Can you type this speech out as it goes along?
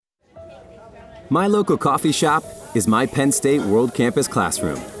My local coffee shop is my Penn State World Campus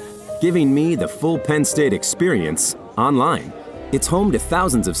classroom, giving me the full Penn State experience online. It's home to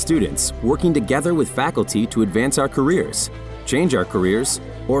thousands of students working together with faculty to advance our careers, change our careers,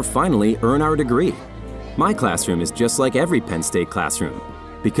 or finally earn our degree. My classroom is just like every Penn State classroom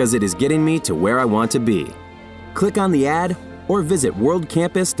because it is getting me to where I want to be. Click on the ad or visit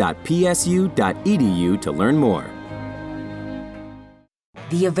worldcampus.psu.edu to learn more.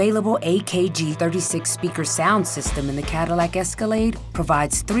 The available AKG 36 speaker sound system in the Cadillac Escalade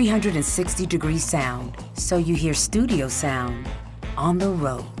provides 360-degree sound, so you hear studio sound on the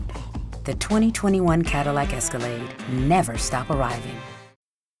road. The 2021 Cadillac Escalade. Never stop arriving.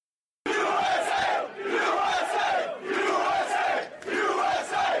 USA! USA! USA!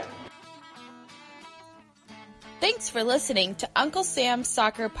 USA! Thanks for listening to Uncle Sam's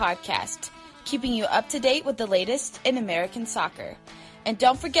Soccer Podcast, keeping you up to date with the latest in American soccer. And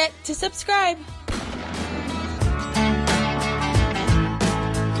don't forget to subscribe.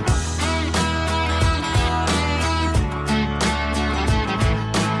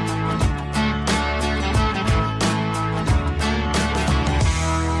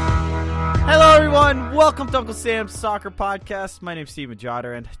 Hello, everyone. Welcome to Uncle Sam's Soccer Podcast. My name's Steven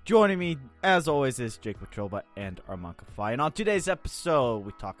Jotter, and joining me, as always, is Jake Petroba and Armand Kafai. And on today's episode,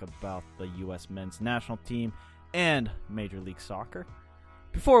 we talk about the U.S. men's national team and Major League Soccer.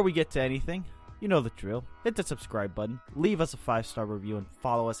 Before we get to anything, you know the drill. Hit the subscribe button, leave us a 5-star review, and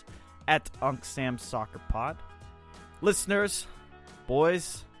follow us at Uncle Sam's Soccer Pod. Listeners,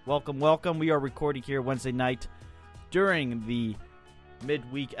 boys, welcome. We are recording here Wednesday night during the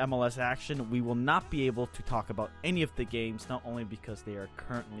midweek MLS action. We will not be able to talk about any of the games, not only because they are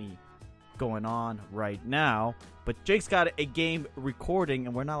currently going on right now, but Jake's got a game recording,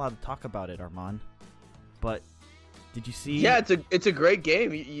 and we're not allowed to talk about it, Armand. But did you see? Yeah, it's a great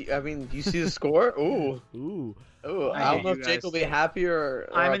game. I mean, do you see the score? Ooh. I don't know if Jake will be happy or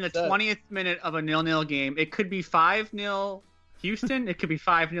I'm in upset. the 20th minute of a 0-0 game. It could be 5-0 Houston. It could be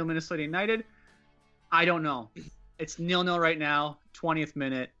 5-0 Minnesota United. I don't know. It's 0-0 right now, 20th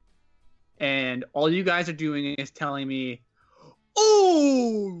minute. And all you guys are doing is telling me,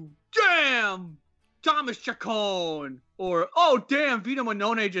 oh, damn, Thomas Chacon. Or, oh, damn, Vito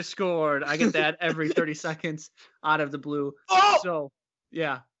Manone just scored. I get that every 30 seconds out of the blue. Oh! So,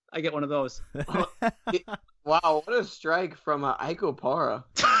 yeah, I get one of those. Wow, what a strike from Aiko Para.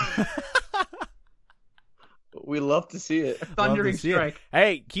 We love to see it. Thundering strike.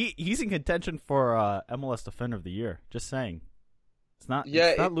 Hey, he's in contention for MLS Defender of the Year. Just saying. It's not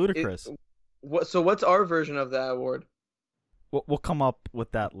ludicrous. So what's our version of that award? We'll come up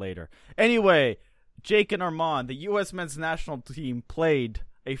with that later. Anyway, Jake and Armand, the U.S. men's national team played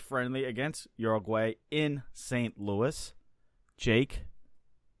a friendly against Uruguay in St. Louis. Jake,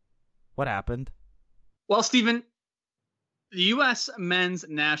 what happened? Well, Steven, the U.S. men's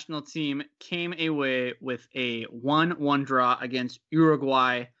national team came away with a 1-1 draw against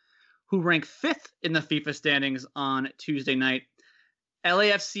Uruguay, who ranked 5th in the FIFA standings on Tuesday night.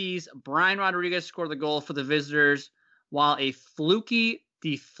 LAFC's Brian Rodriguez scored the goal for the visitors, while a fluky,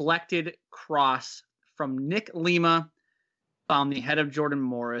 deflected cross from Nick Lima found the head of Jordan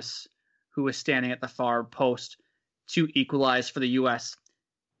Morris, who was standing at the far post, to equalize for the U.S.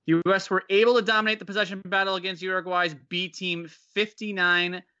 The U.S. were able to dominate the possession battle against Uruguay's B team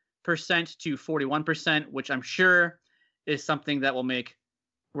 59% to 41%, which I'm sure is something that will make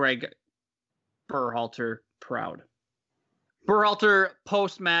Greg Berhalter proud. Berhalter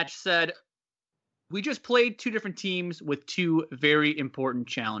post-match said, "We just played two different teams with two very important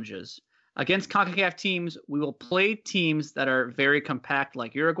challenges. Against CONCACAF teams, we will play teams that are very compact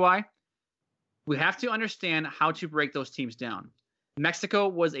like Uruguay. We have to understand how to break those teams down. Mexico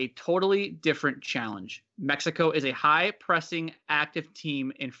was a totally different challenge. Mexico is a high-pressing, active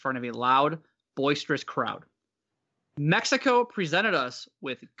team in front of a loud, boisterous crowd. Mexico presented us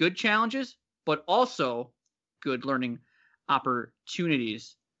with good challenges, but also good learning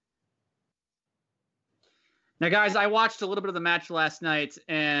opportunities." Now, guys, I watched a little bit of the match last night,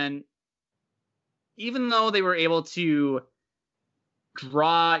 and even though they were able to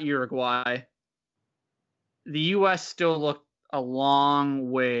draw Uruguay, the U.S. still looked a long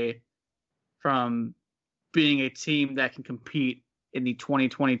way from being a team that can compete in the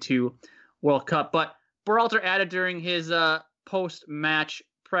 2022 World Cup. But Berhalter added during his post-match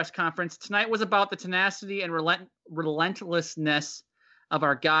press conference, "Tonight was about the tenacity and relentlessness of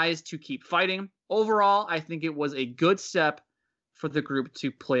our guys to keep fighting. Overall, I think it was a good step for the group to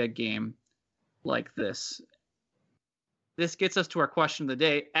play a game like this." This gets us to our question of the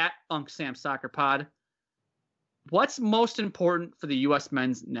day at Unc Sam Soccer Pod. What's most important for the U.S.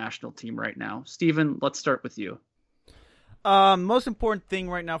 men's national team right now? Steven, let's start with you. Most important thing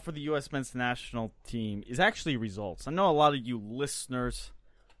right now for the U.S. men's national team is actually results. I know a lot of you listeners,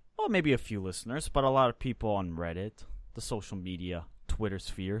 well, maybe a few listeners, but a lot of people on Reddit, the social media, Twitter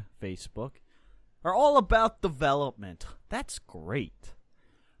sphere, Facebook, are all about development. That's great.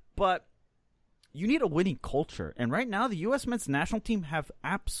 But you need a winning culture. And right now, the U.S. men's national team have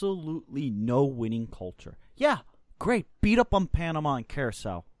absolutely no winning culture. Yeah, great. Beat up on Panama and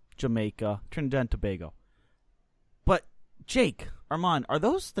Curacao, Jamaica, Trinidad and Tobago. But Jake, Armand, are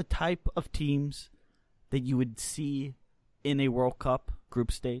those the type of teams that you would see in a World Cup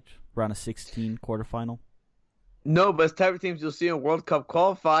group stage, round of 16 quarterfinal? No, but it's the type of teams you'll see in World Cup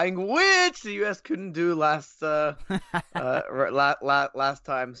qualifying, which the U.S. couldn't do last time.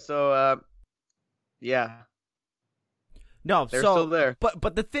 So, yeah. No, they're still there.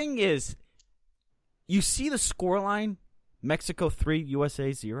 But the thing is, you see the scoreline, Mexico 3,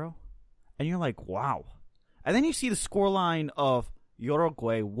 USA 0, and you're like, wow. And then you see the scoreline of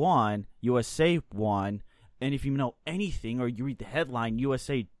Uruguay 1, USA 1, and if you know anything or you read the headline,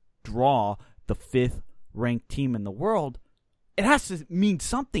 USA draw the 5th ranked team in the world, it has to mean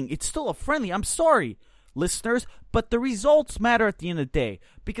something. It's still a friendly. I'm sorry, listeners, but the results matter at the end of the day.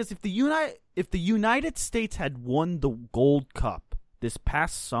 Because if the United States had won the Gold Cup this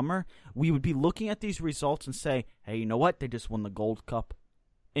past summer, we would be looking at these results and say, hey, you know what? They just won the Gold Cup.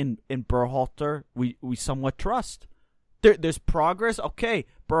 In Berhalter, we somewhat trust. There's progress. Okay,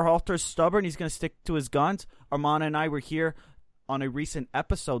 Berhalter's stubborn. He's going to stick to his guns. Armand and I were here on a recent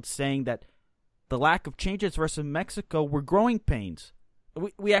episode saying that the lack of changes versus Mexico were growing pains.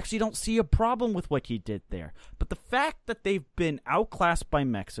 We actually don't see a problem with what he did there. But the fact that they've been outclassed by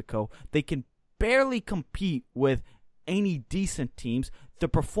Mexico, they can barely compete with any decent teams. The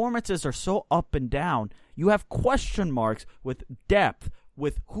performances are so up and down. You have question marks with depth,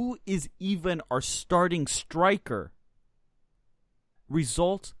 with who is even our starting striker.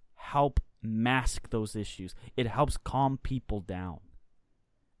 Results help mask those issues. It helps calm people down.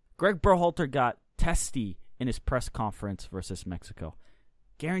 Greg Berhalter got testy in his press conference versus Mexico.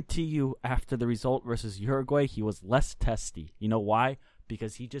 Guarantee you, after the result versus Uruguay, he was less testy. You know why?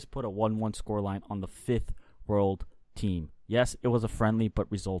 Because he just put a 1-1 scoreline on the 5th world team. Yes, it was a friendly,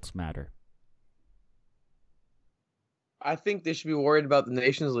 but results matter. I think they should be worried about the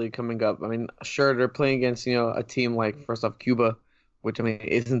Nations League coming up. I mean, sure, they're playing against, a team like, first off, Cuba, which, I mean,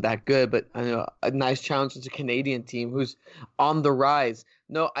 isn't that good, but a nice challenge to a Canadian team who's on the rise.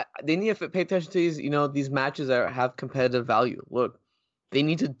 No, they need to pay attention to these, these matches that have competitive value. Look, they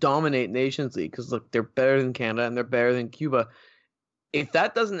need to dominate Nations League because, look, they're better than Canada and they're better than Cuba. If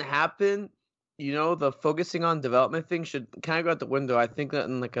that doesn't happen, the focusing on development thing should kind of go out the window. I think that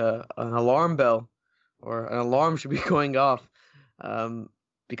in like an alarm bell or an alarm should be going off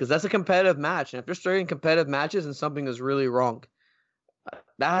because that's a competitive match. And if they're starting competitive matches, then something is really wrong.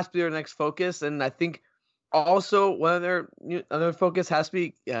 That has to be their next focus. And I think also one of their other focus has to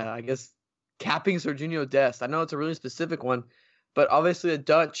be, I guess, capping Sergiño Dest. I know it's a really specific one, but obviously the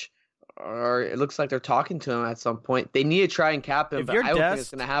Dutch, or it looks like they're talking to him at some point. They need to try and cap him, but I don't think it's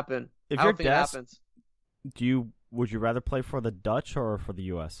going to happen. If you're Dest, would you rather play for the Dutch or for the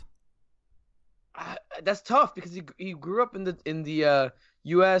U.S.? That's tough because he grew up in the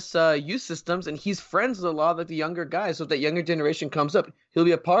U.S. youth systems, and he's friends with a lot of the younger guys. So if that younger generation comes up, he'll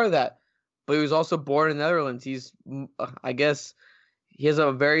be a part of that. But he was also born in the Netherlands. He's, I guess, he has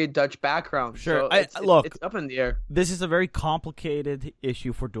a very Dutch background. Sure. So look, it's up in the air. This is a very complicated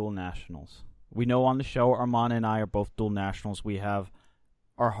issue for dual nationals. We know on the show, Armand and I are both dual nationals. We have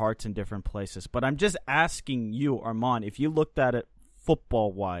our hearts in different places. But I'm just asking you, Armand, if you looked at it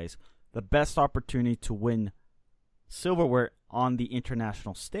football-wise, the best opportunity to win silverware on the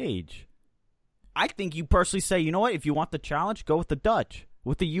international stage, I think you personally say, you know what, if you want the challenge, go with the Dutch.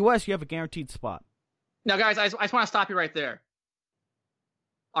 With the U.S., you have a guaranteed spot. Now, guys, I just want to stop you right there.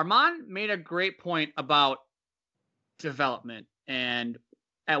 Armand made a great point about development and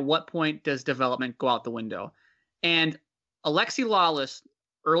at what point does development go out the window. And Alexi Lawless,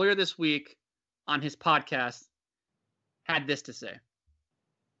 earlier this week on his podcast, had this to say.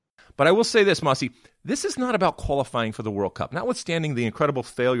 But I will say this, Mossy, this is not about qualifying for the World Cup, notwithstanding the incredible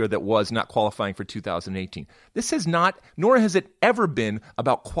failure that was not qualifying for 2018. This is not, nor has it ever been,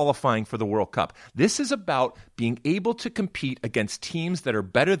 about qualifying for the World Cup. This is about being able to compete against teams that are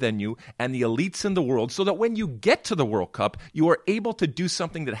better than you and the elites in the world so that when you get to the World Cup, you are able to do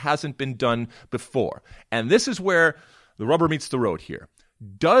something that hasn't been done before. And this is where the rubber meets the road here.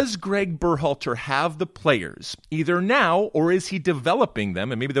 Does Greg Berhalter have the players, either now or is he developing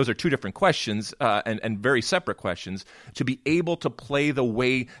them? And maybe those are two different questions and very separate questions, to be able to play the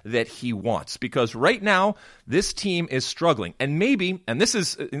way that he wants. Because right now, this team is struggling. And maybe, and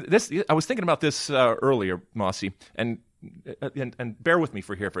this, I was thinking about this earlier, Mossy, and bear with me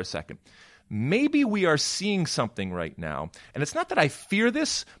for a second. Maybe we are seeing something right now, and it's not that I fear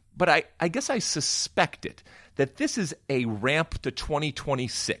this, but I guess I suspect it, that this is a ramp to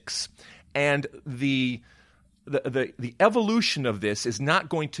 2026. And the evolution of this is not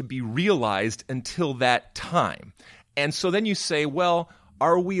going to be realized until that time. And so then you say, well,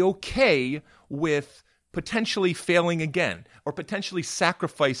 are we okay with potentially failing again or potentially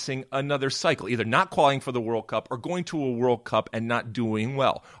sacrificing another cycle, either not qualifying for the World Cup or going to a World Cup and not doing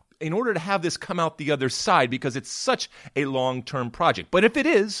well, in order to have this come out the other side, because it's such a long-term project. But if it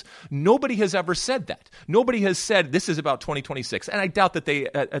is, nobody has ever said that. Nobody has said this is about 2026, and I doubt that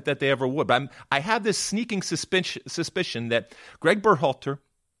they ever would. But I have this sneaking suspicion that Greg Berhalter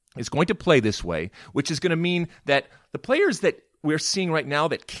is going to play this way, which is going to mean that the players that we're seeing right now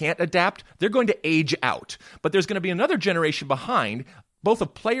that can't adapt, they're going to age out. But there's going to be another generation behind, both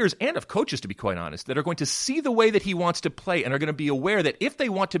of players and of coaches, to be quite honest, that are going to see the way that he wants to play and are going to be aware that if they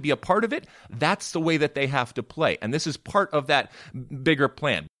want to be a part of it, that's the way that they have to play. And this is part of that bigger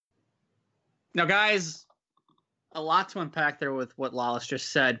plan. Now, guys, a lot to unpack there with what Lawless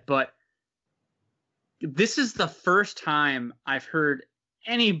just said, but this is the first time I've heard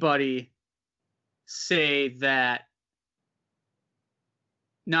anybody say that,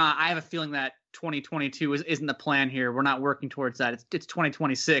 nah, I have a feeling that 2022 isn't the plan here. We're not working towards that. It's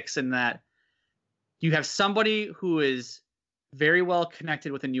 2026, and that you have somebody who is very well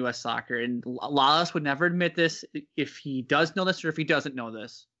connected within U.S. soccer. And Lawless would never admit this if he does know this or if he doesn't know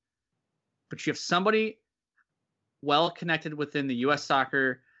this. But you have somebody well connected within the U.S.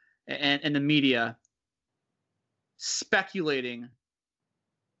 soccer and the media speculating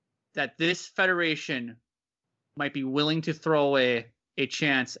that this federation might be willing to throw away a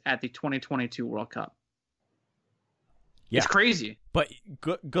chance at the 2022 World Cup. Yeah. It's crazy. But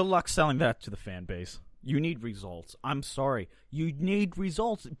good luck selling that to the fan base. You need results. I'm sorry. You need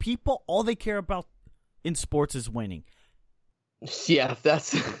results. People, all they care about in sports is winning. Yeah,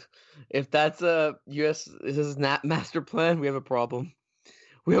 if that's a U.S. this is not master plan, we have a problem.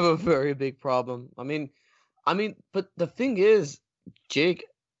 We have a very big problem. I mean, but the thing is, Jake,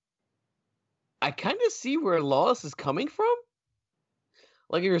 I kind of see where Lawless is coming from.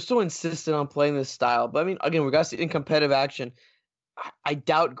 Like, you're so insistent on playing this style. But, I mean, again, we got to see it in competitive action. I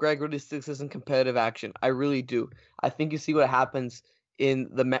doubt Greg really sticks this in competitive action. I really do. I think you see what happens in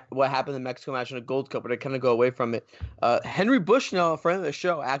what happened in the Mexico match in the Gold Cup, where they kind of go away from it. Henry Bushnell, a friend of the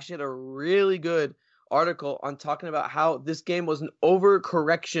show, actually had a really good article on talking about how this game was an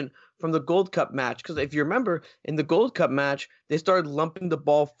overcorrection from the Gold Cup match. Because if you remember, in the Gold Cup match, they started lumping the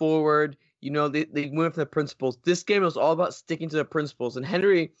ball forward. You know, they went from the principles. This game was all about sticking to the principles. And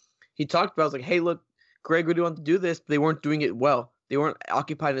Henry, he talked about, was like, hey, look, Greg really wanted to do this, but they weren't doing it well. They weren't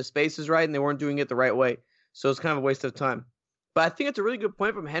occupying the spaces right, and they weren't doing it the right way. So it's kind of a waste of time. But I think it's a really good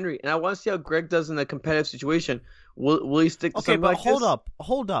point from Henry, and I want to see how Greg does in a competitive situation. Will he stick to something like this? Okay, but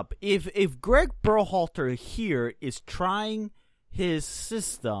hold up. If Greg Berhalter here is trying his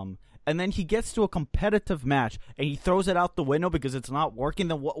system, and then he gets to a competitive match and he throws it out the window because it's not working,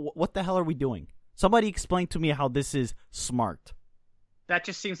 then what the hell are we doing? Somebody explain to me how this is smart. That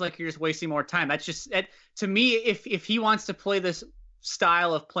just seems like you're just wasting more time. That's just to me. If he wants to play this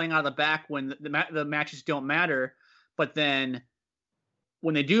style of playing out of the back when the matches don't matter, but then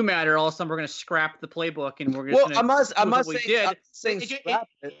when they do matter, all of a sudden we're going to scrap the playbook and we're going to. Well, I'm not saying scrap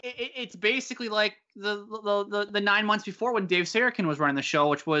it. It's basically like the 9 months before when Dave Sarakin was running the show,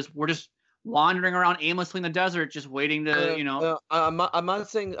 which was we're just wandering around aimlessly in the desert, just waiting to I'm not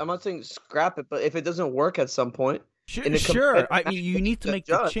saying scrap it, but if it doesn't work at some point. Sure. I mean, you need to make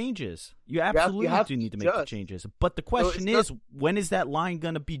the changes. You absolutely do need to make the changes. But the question is, when is that line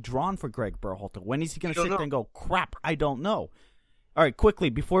going to be drawn for Greg Berhalter? When is he going to sit there and go, crap, I don't know? All right, quickly,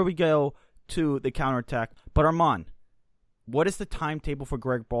 before we go to the counterattack, but Armand, what is the timetable for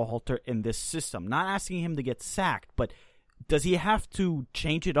Greg Berhalter in this system? Not asking him to get sacked, but does he have to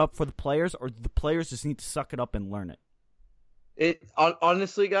change it up for the players, or do the players just need to suck it up and learn it?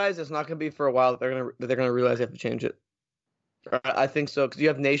 Honestly, guys, it's not going to be for a while that they're going to realize they have to change it. I think so, because you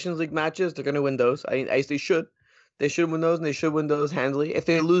have Nations League matches, they're going to win those. They should win those, and they should win those handily. If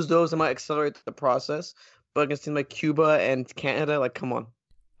they lose those, it might accelerate the process. But against teams like Cuba and Canada, like, come on.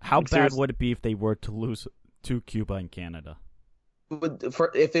 How bad would it be if they were to lose to Cuba and Canada?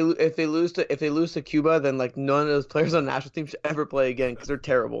 if they lose to Cuba, then like none of those players on the national team should ever play again because they're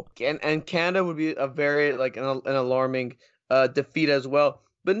terrible. And Canada would be a very like an alarming defeat as well.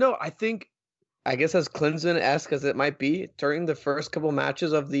 But no, I guess as Klinsmann-esque as it might be during the first couple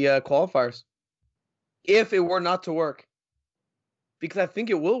matches of the qualifiers, if it were not to work, because I think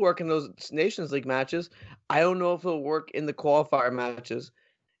it will work in those Nations League matches. I don't know if it'll work in the qualifier matches.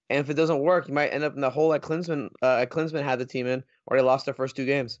 And if it doesn't work, you might end up in the hole that Klinsmann had the team in, or they lost their first 2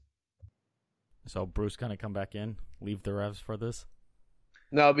 games. So Bruce gonna come back in, leave the Revs for this?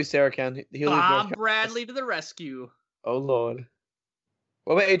 No, it'll be Sarachan. He'll leave Bob Bradley to the rescue. Oh Lord.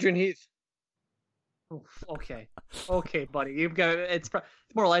 What about Adrian Heath? Okay, buddy. You've got it's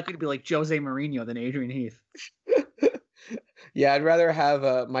more likely to be like Jose Mourinho than Adrian Heath. Yeah, I'd rather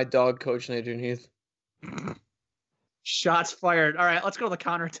have my dog coach than Adrian Heath. Shots fired. All right, let's go to the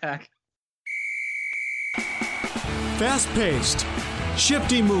counterattack. Fast-paced,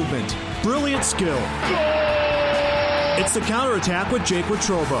 shifty movement, brilliant skill. It's the counterattack with Jake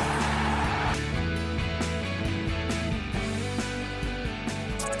Wetruba.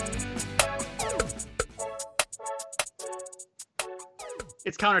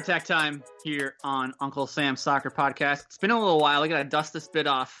 It's counterattack time here on Uncle Sam's Soccer Podcast. It's been a little while. I got to dust this bit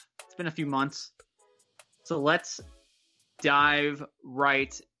off. It's been a few months. So let's dive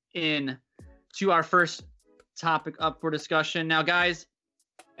right in to our first topic up for discussion. Now, guys,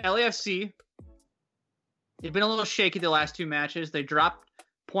 LAFC, they've been a little shaky the last 2 matches. They dropped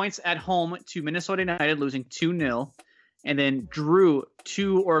points at home to Minnesota United, losing 2-0, and then drew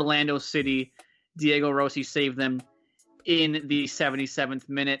to Orlando City. Diego Rossi saved them in the 77th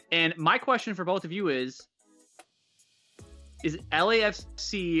minute. And my question for both of you is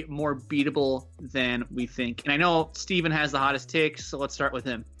LAFC more beatable than we think? And I know Steven has the hottest takes, so let's start with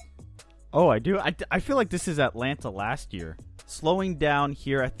him. Oh, I do. I feel like this is Atlanta last year. Slowing down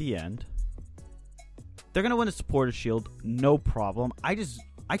here at the end. They're going to win a Supporters' Shield, no problem. I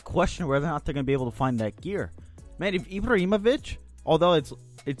question whether or not they're going to be able to find that gear. Man, if Ibrahimovic, although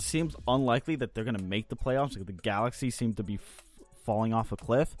it seems unlikely that they're going to make the playoffs, because the Galaxy seem to be falling off a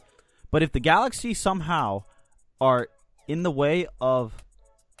cliff. But if the Galaxy somehow are in the way of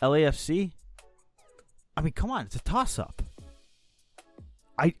LAFC, I mean, come on, it's a toss-up.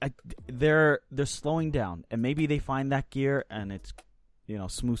 They're slowing down, and maybe they find that gear and it's,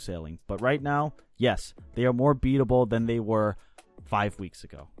 smooth sailing. But right now, yes, they are more beatable than they were 5 weeks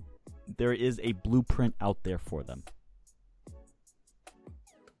ago. There is a blueprint out there for them.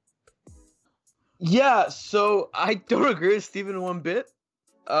 Yeah, so I don't agree with Steven one bit.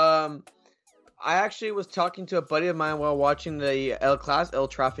 I actually was talking to a buddy of mine while watching the El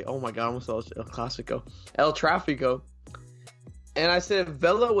Tráfico. Oh my god, I almost saw El Clásico. El Tráfico. And I said, if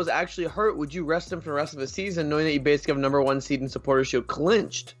Vela was actually hurt, would you rest him for the rest of the season, knowing that you basically have number 1 seed in Supporters' Shield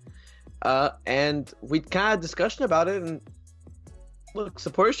clinched? And we kind of had a discussion about it, and look,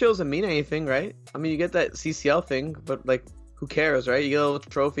 Supporters' Shield doesn't mean anything, right? I mean, you get that CCL thing, but, like, who cares, right? You get a little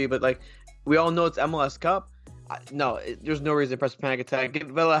trophy, but, like, we all know it's MLS Cup. There's no reason to press a panic attack. Get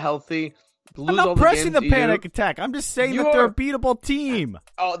Vela healthy. I'm not pressing the panic attack. I'm just saying that they're a beatable team.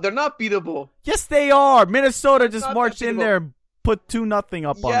 Oh, they're not beatable. Yes, they are. Minnesota just marched in there and put 2-0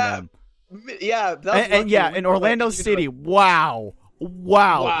 up on them. Yeah. And Orlando City. Wow.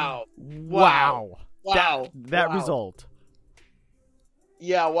 That result.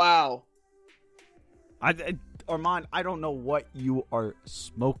 Yeah, wow. Armand, I don't know what you are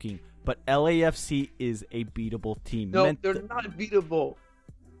smoking, but LAFC is a beatable team. No, they're not beatable.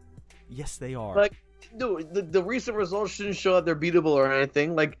 Yes, they are. Like, dude, the recent results shouldn't show that they're beatable or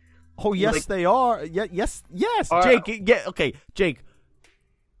anything. Like, oh, yes, they are. Yes. Right. Jake, Jake,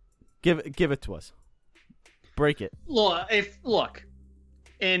 give it to us. Break it. Look,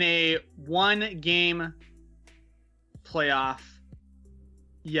 in a 1-game playoff,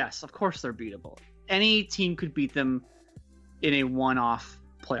 yes, of course they're beatable. Any team could beat them in a one-off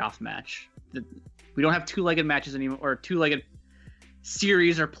playoff match. We don't have 2-legged matches anymore, or 2-legged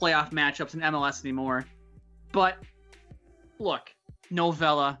series or playoff matchups in MLS anymore. But look, no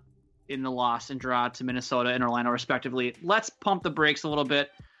Vela in the loss and draw to Minnesota and Orlando respectively. Let's pump the brakes a little bit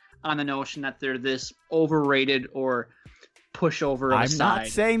on the notion that they're this overrated or pushover. I'm not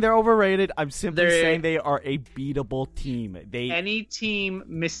saying they're overrated. I'm simply saying they are a beatable team. Any team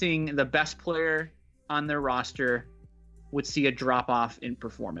missing the best player on their roster would see a drop off in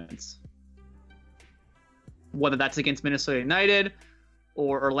performance. Whether that's against Minnesota United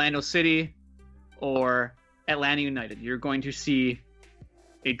or Orlando City or Atlanta United, you're going to see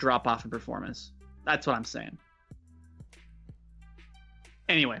a drop off in performance. That's what I'm saying.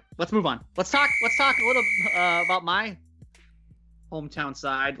 Anyway, let's move on. Let's talk a little about my hometown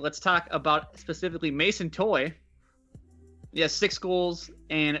side. Let's talk about specifically Mason Toye. He has 6 goals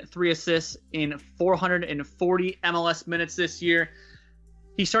and 3 assists in 440 MLS minutes this year.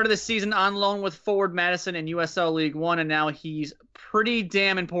 He started the season on loan with Forward Madison in USL League One, and now he's pretty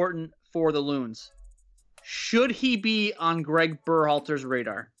damn important for the Loons. Should he be on Greg Berhalter's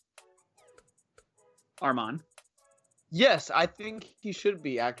radar? Armand? Yes, I think he should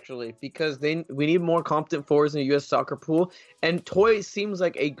be, actually, because we need more competent forwards in the U.S. soccer pool. And Toye seems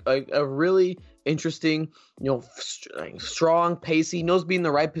like a really interesting, strong, pacey. He knows being in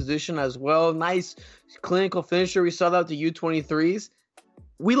the right position as well. Nice clinical finisher. We saw that with the U23s.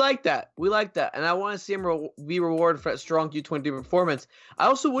 We like that. And I want to see him be rewarded for that strong U23 performance. I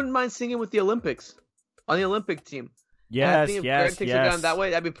also wouldn't mind seeing him with the Olympics, on the Olympic team. Yes, I think if Greg takes it down that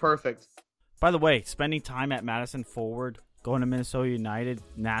way, that'd be perfect. By the way, spending time at Madison Forward, going to Minnesota United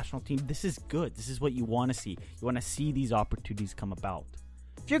national team, this is good. This is what you want to see. You want to see these opportunities come about.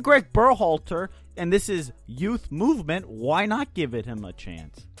 If you're Greg Berhalter and this is youth movement, why not give him a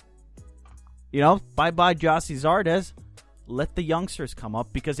chance? Bye-bye Gyasi Zardes. Let the youngsters come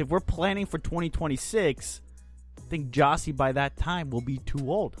up, because if we're planning for 2026, I think Gyasi by that time will be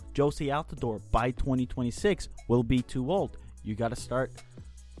too old. Jozy Altidore by 2026 will be too old. You got to start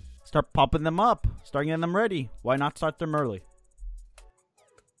pumping them up, start getting them ready. Why not start them early?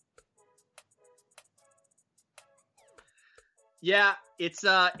 Yeah, it's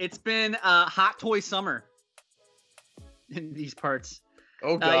been a hot toy summer in these parts.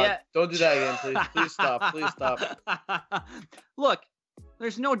 Oh God! Yeah. Don't do that again, please. Please stop. Please stop. Look,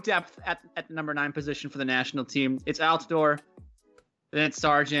 there's no depth at the number 9 position for the national team. It's Altidore, then it's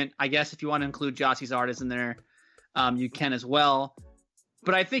Sargent. I guess if you want to include Gyasi Zardes in there, you can as well.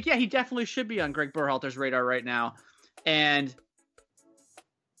 But I think, he definitely should be on Greg Berhalter's radar right now. And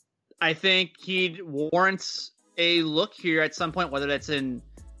I think he warrants a look here at some point, whether that's in,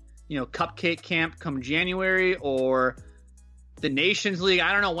 Cupcake Camp come January or the Nations League.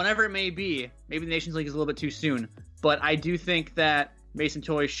 I don't know, whenever it may be. Maybe the Nations League is a little bit too soon. But I do think that Mason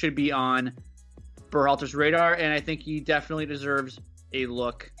Toye should be on Berhalter's radar, and I think he definitely deserves a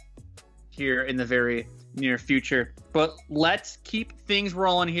look here in the very near future. But let's keep things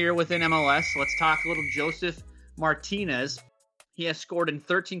rolling here within MLS. Let's talk a little Josef Martinez. He has scored in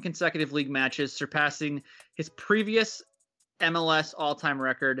 13 consecutive league matches, surpassing his previous MLS all-time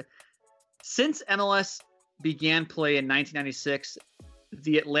record. Since MLS began play in 1996,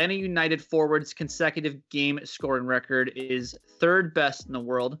 the Atlanta United forward's consecutive game scoring record is 3rd best in the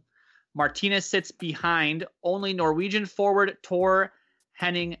world. Martinez sits behind only Norwegian forward Tor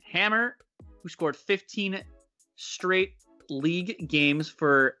Henning Hammer, who scored 15 straight league games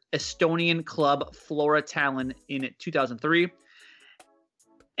for Estonian club Flora Tallinn in 2003.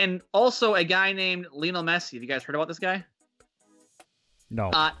 And also a guy named Lionel Messi. Have you guys heard about this guy?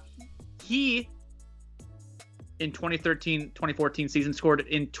 No. He, in 2013-2014 season, scored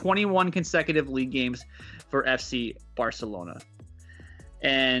in 21 consecutive league games for FC Barcelona.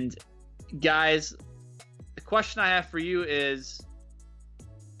 And guys, the question I have for you is,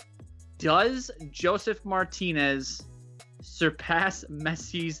 does Josef Martinez surpass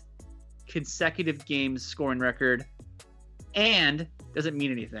Messi's consecutive games scoring record? And does it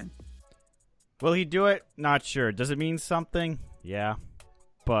mean anything? Will he do it? Not sure. Does it mean something? Yeah.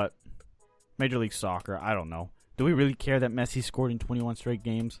 But Major League Soccer, I don't know. Do we really care that Messi scored in 21 straight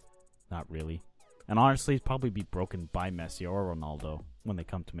games? Not really. And honestly, it'd probably be broken by Messi or Ronaldo when they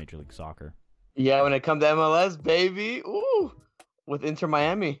come to Major League Soccer. Yeah, when it comes to MLS, baby. Ooh. With Inter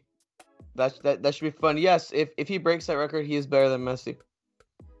Miami. That should be fun. Yes, if he breaks that record, he is better than Messi.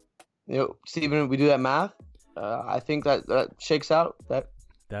 Steven, if we do that math, I think that shakes out.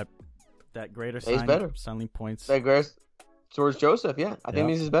 That greater signing points. That greater towards Joseph, yeah. I think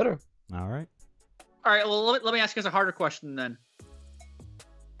he's better. All right. All right, well, let me ask you guys a harder question then.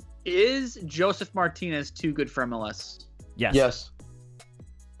 Is Josef Martinez too good for MLS? Yes.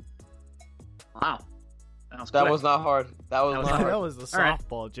 Wow. That was not hard. That was the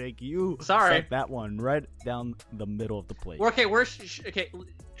softball, right. Jake. You set that one right down the middle of the plate. Okay,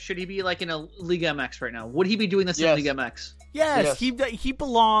 should he be like in a Liga MX right now? Would he be doing this in Liga MX? Yes. He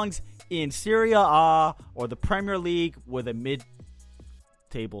belongs in Serie A or the Premier League with a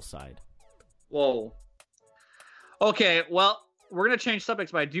mid-table side. Whoa. Okay, well, we're going to change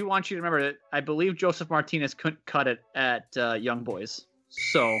subjects, but I do want you to remember that I believe Josef Martinez couldn't cut it at Young Boys.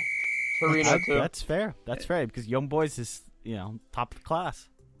 So... That's fair. That's fair because Young Boys is top of the class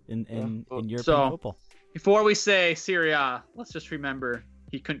in European football. Before we say Serie A, let's just remember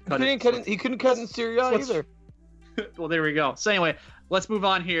he couldn't cut it. He couldn't cut in Serie A either. Well, there we go. So anyway, let's move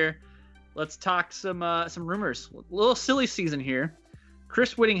on here. Let's talk some rumors. A little silly season here.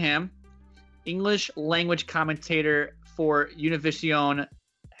 Chris Whittingham, English language commentator for Univision,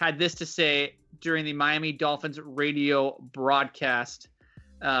 had this to say during the Miami Dolphins radio broadcast.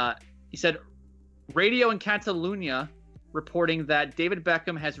 He said, radio in Catalonia reporting that David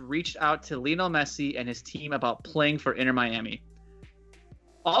Beckham has reached out to Lionel Messi and his team about playing for Inter Miami.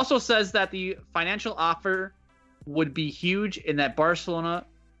 Also says that the financial offer would be huge and that the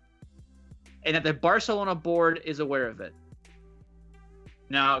Barcelona board is aware of it.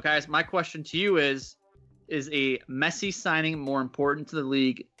 Now, guys, my question to you is a Messi signing more important to the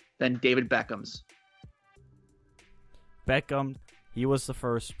league than David Beckham's? Beckham, he was the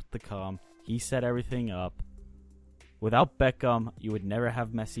first to come. He set everything up. Without Beckham, you would never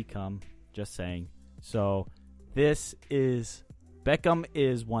have Messi come. Just saying. So, Beckham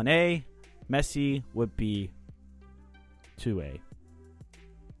is 1A. Messi would be 2A.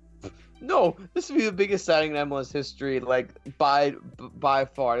 No, this would be the biggest signing in MLS history, like by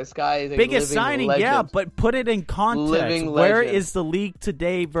far. This guy is a biggest living signing, legend. yeah, but put it in context. Living Where legend. is the league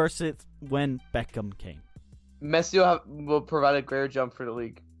today versus when Beckham came? Messi will provide a greater jump for the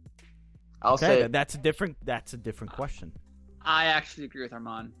league. I'll say it. That's a different question. I actually agree with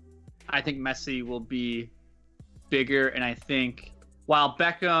Armand. I think Messi will be bigger, and I think while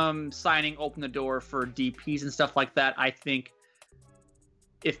Beckham signing opened the door for DPs and stuff like that, I think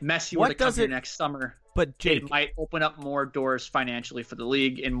if Messi were to come here next summer, but Jake, it might open up more doors financially for the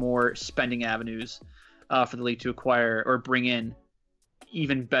league and more spending avenues for the league to acquire or bring in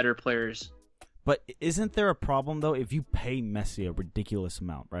even better players. But isn't there a problem, though, if you pay Messi a ridiculous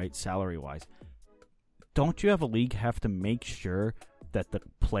amount, right, salary-wise? Don't you have a league have to make sure that the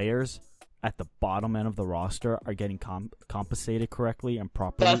players at the bottom end of the roster are getting compensated correctly and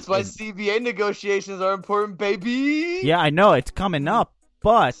properly? That's why CBA negotiations are important, baby. Yeah, I know. It's coming up.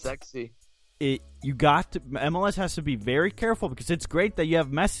 But sexy. MLS has to be very careful because it's great that you have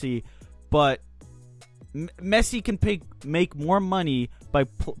Messi, but Messi can make more money by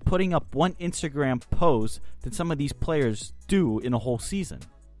putting up one Instagram post than some of these players do in a whole season.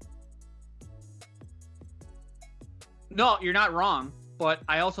 No, you're not wrong. But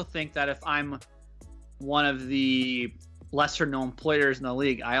I also think that if I'm one of the lesser known players in the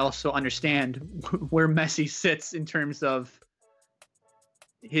league, I also understand where Messi sits in terms of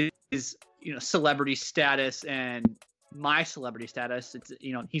his celebrity status and my celebrity status. It's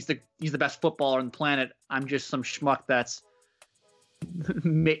he's the best footballer on the planet. I'm just some schmuck that's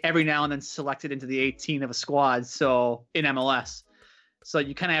every now and then selected into the 18 of a squad. So in MLS, so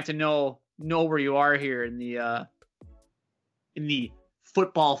you kind of have to know where you are here in the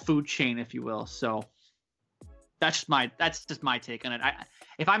football food chain, if you will. So that's just my take on it.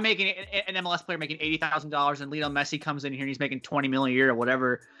 If I'm making an MLS player making $80,000 and Lionel Messi comes in here and he's making $20 million a year or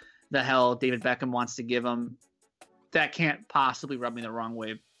whatever the hell David Beckham wants to give him, that can't possibly rub me the wrong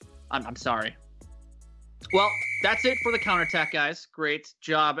way. I'm sorry. Well, that's it for the counterattack, guys. Great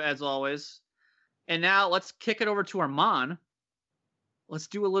job as always. And now let's kick it over to Armand. Let's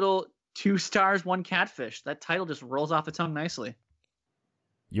do a little 2 stars, 1 catfish. That title just rolls off the tongue nicely.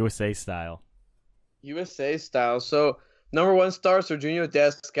 USA style. USA style. So, number 1 star, Sergiño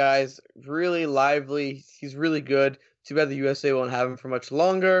Dest, guys. Really lively. He's really good. Too bad the USA won't have him for much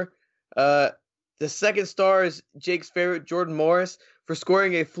longer. The 2nd star is Jake's favorite, Jordan Morris, for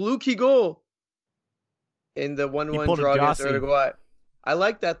scoring a fluky goal in the 1-1 draw against Uruguay. I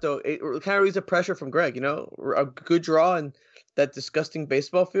like that, though. It kind of relieves the pressure from Greg, A good draw in that disgusting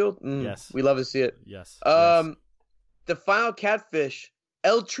baseball field. Yes. We love to see it. Yes. The final catfish,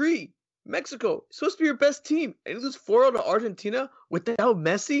 El Tri, Mexico. It's supposed to be your best team. And it was 4-0 to Argentina without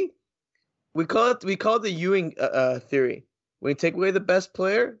Messi. We call it the Ewing theory. When you take away the best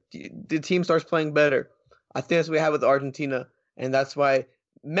player, the team starts playing better. I think that's what we have with Argentina, and that's why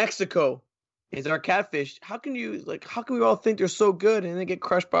Mexico is our catfish. How can we all think they're so good and then get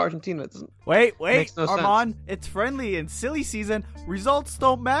crushed by Argentina? Wait, no Armand, sense. It's friendly and silly season. Results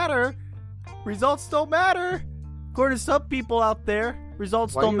don't matter. According to some people out there,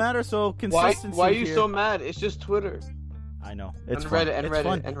 results don't matter, so consistency. Why are you so mad? It's just Twitter. I know. It's and fun.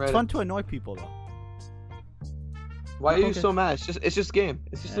 Reddit. It's fun to annoy people, though. Why are you so mad? It's just a game.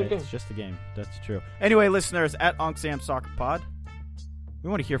 It's just a game. It's just a game. That's true. Anyway, listeners, at Unc Sam Soccer Pod,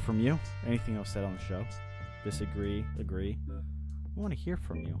 we want to hear from you. Anything else said on the show? Disagree? Agree? We want to hear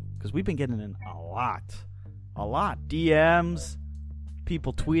from you because we've been getting in a lot. DMs,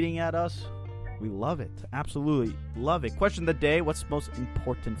 people tweeting at us. We love it. Absolutely love it. Question of the day: what's most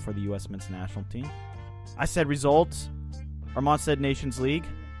important for the U.S. men's national team? I said results. Armand said Nations League.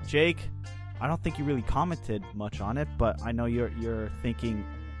 Jake, I don't think you really commented much on it, but I know you're thinking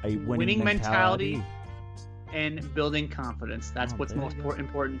a winning mentality. and building confidence. That's what's most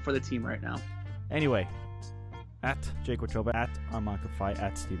important for the team right now. Anyway, at Jake Wetruba, at Armankafai,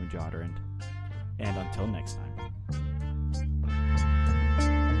 at Steven Jodderand. And until next time.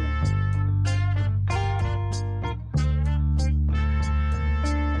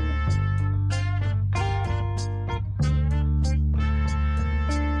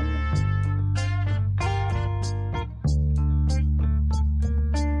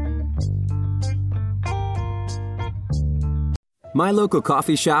 My local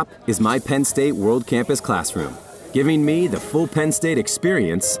coffee shop is my Penn State World Campus Classroom, giving me the full Penn State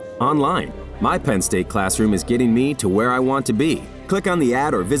experience online. My Penn State Classroom is getting me to where I want to be. Click on the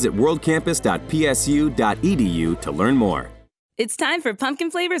ad or visit worldcampus.psu.edu to learn more. It's time for pumpkin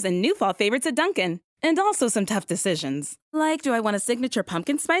flavors and new fall favorites at Dunkin'. And also some tough decisions. Like, do I want a signature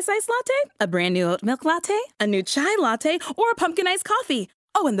pumpkin spice iced latte? A brand new oat milk latte? A new chai latte? Or a pumpkin iced coffee?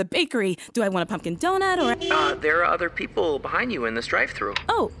 Oh, and the bakery. Do I want a pumpkin donut or there are other people behind you in this drive-thru.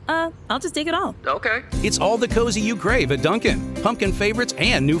 Oh, I'll just take it all. Okay. It's all the cozy you crave at Dunkin'. Pumpkin favorites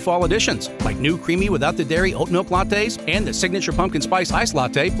and new fall additions, like new creamy without the dairy oat milk lattes and the signature pumpkin spice iced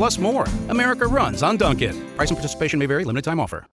latte, plus more. America runs on Dunkin'. Price and participation may vary. Limited time offer.